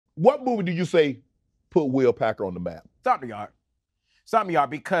What movie do you say put Will Packer on the map? Stomp the Yard. Stomp the Yard,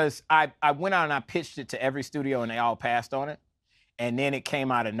 because I went out and I pitched it to every studio and they all passed on it. And then it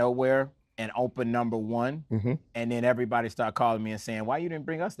came out of nowhere and opened #1. Mm-hmm. And then everybody started calling me and saying, why you didn't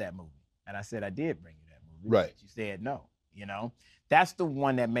bring us that movie? And I said, I did bring you that movie. Right. But you said no, you know? That's the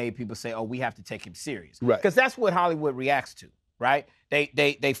one that made people say, oh, we have to take him serious. Right. Because that's what Hollywood reacts to, right?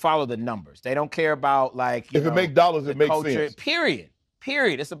 They follow the numbers. They don't care about, like, if it makes dollars, it makes culture. sense.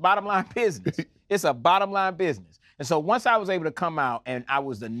 Period. It's a bottom line business. It's a bottom line business. And so once I was able to come out and I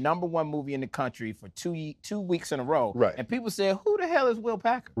was the #1 movie in the country for two weeks in a row, right. and people said, who the hell is Will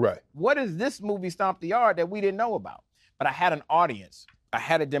Packer? Right. What is this movie, Stomp the Yard, that we didn't know about? But I had an audience. I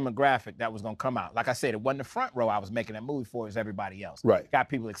had a demographic that was going to come out. Like I said, it wasn't the front row I was making that movie for, it was everybody else. Right. Got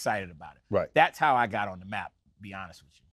people excited about it. Right. That's how I got on the map, to be honest with you.